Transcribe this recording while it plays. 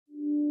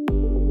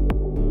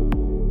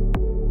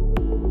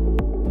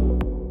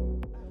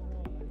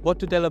What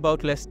to tell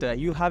about Leicester?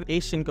 You have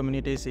Asian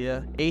communities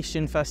here,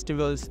 Asian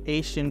festivals,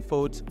 Asian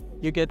foods.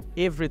 You get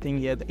everything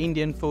here, the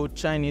Indian food,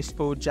 Chinese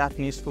food,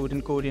 Japanese food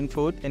and Korean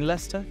food in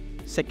Leicester.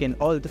 Second,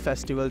 all the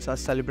festivals are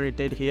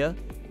celebrated here.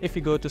 If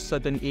you go to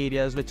certain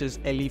areas, which is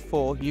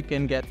LE4, you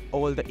can get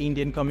all the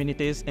Indian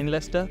communities in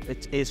Leicester,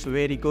 which is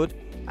very good.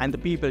 And the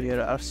people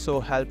here are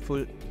so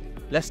helpful.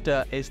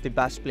 Leicester is the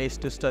best place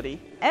to study.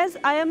 As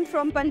I am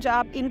from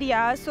Punjab,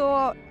 India,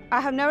 so I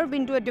have never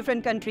been to a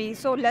different country.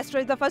 So Leicester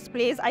is the first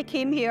place I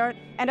came here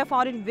and I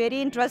found it very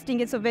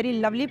interesting. It's a very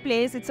lovely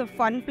place. It's a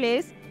fun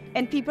place.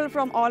 And people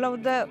from all over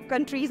the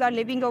countries are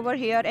living over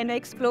here, and I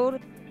explore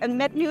and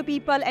met new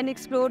people and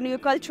explore new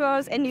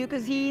cultures and new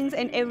cuisines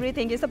and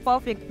everything. It's a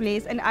perfect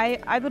place. And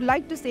I would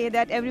like to say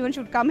that everyone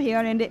should come here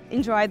and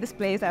enjoy this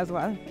place as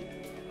well.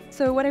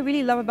 So what I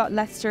really love about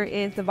Leicester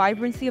is the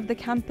vibrancy of the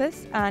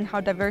campus and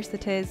how diverse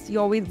it is. You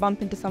always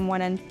bump into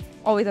someone and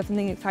always have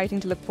something exciting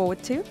to look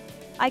forward to.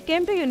 I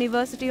came to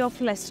University of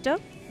Leicester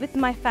with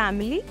my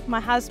family, my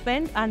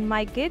husband and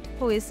my kid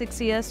who is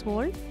 6 years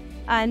old.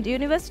 And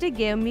university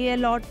gave me a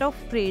lot of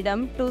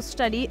freedom to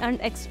study and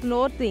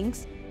explore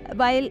things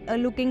while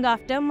looking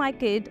after my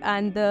kid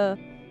and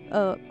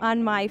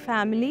my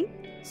family.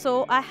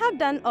 So I have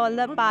done all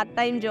the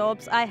part-time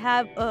jobs. I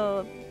have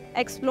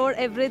explored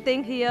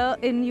everything here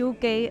in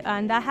UK,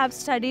 and I have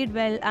studied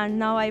well, and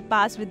now I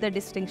passed with the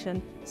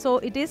distinction. So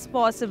it is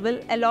possible.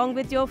 Along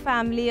with your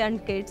family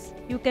and kids,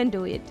 you can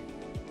do it.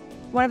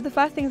 One of the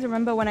first things I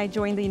remember when I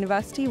joined the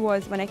university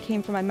was when I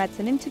came for my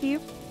medicine interview.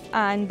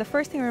 And the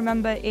first thing I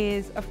remember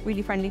is a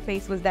really friendly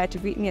face was there to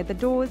greet me at the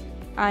doors.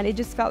 And it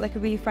just felt like a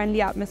really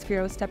friendly atmosphere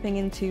I was stepping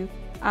into.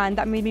 And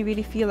that made me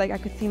really feel like I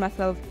could see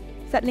myself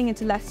settling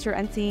into Leicester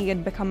and seeing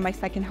it become my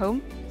second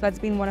home. So that's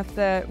been one of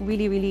the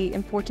really, really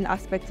important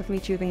aspects of me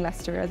choosing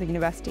Leicester as a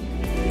university.